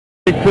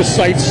the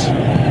sights.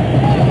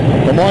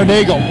 Lamar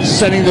Nagel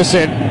sending this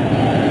in.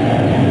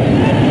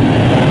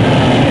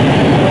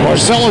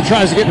 Marcelo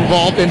tries to get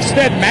involved.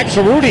 Instead, Max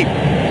Arudi.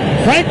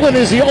 Franklin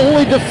is the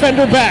only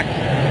defender back.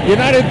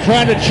 United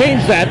trying to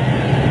change that.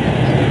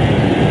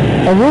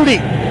 Arudi.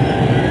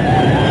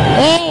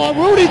 Oh,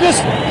 Arudi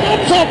just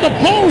comes off the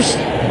post.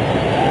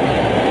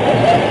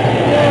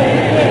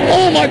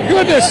 Oh my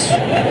goodness.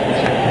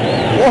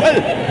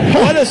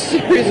 What a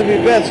series of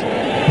events.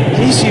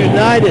 DC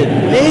United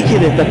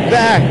naked at the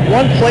back,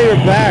 one player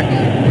back.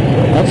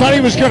 I thought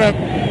he was going to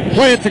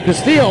play it to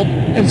Castillo.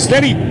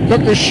 Instead, he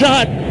took the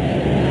shot.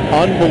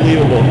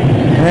 Unbelievable.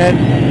 And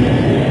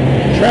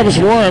Travis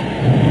Warren,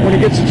 when he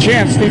gets a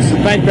chance, needs to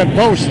thank that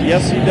post.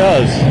 Yes, he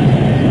does.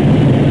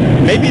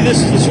 Maybe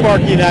this is the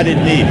spark United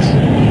needs.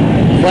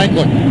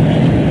 Franklin.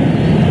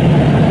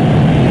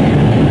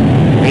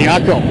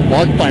 Miyako,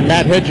 blocked by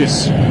Matt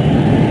Hedges.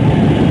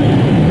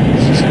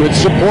 This is good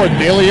support.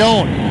 De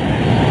Leon.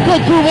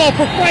 Good through ball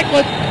for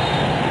Franklin.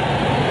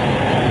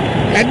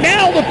 And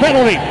now the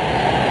penalty.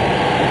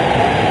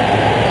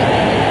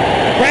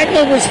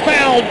 Franklin was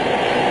fouled.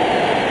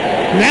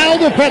 Now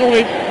the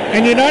penalty.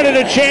 And United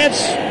a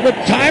chance with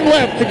time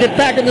left to get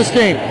back in this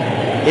game.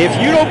 If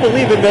you don't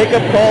believe in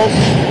makeup calls,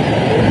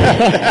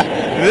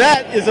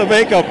 that is a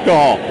makeup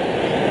call.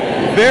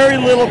 Very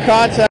little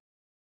contact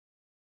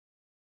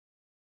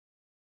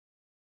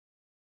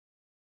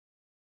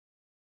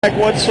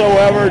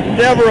whatsoever,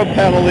 never a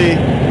penalty.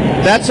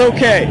 That's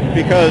okay,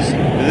 because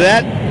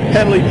that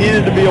penalty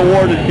needed to be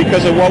awarded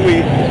because of what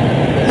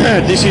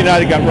DC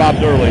United got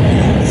robbed early.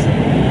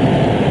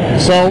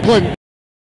 So, good.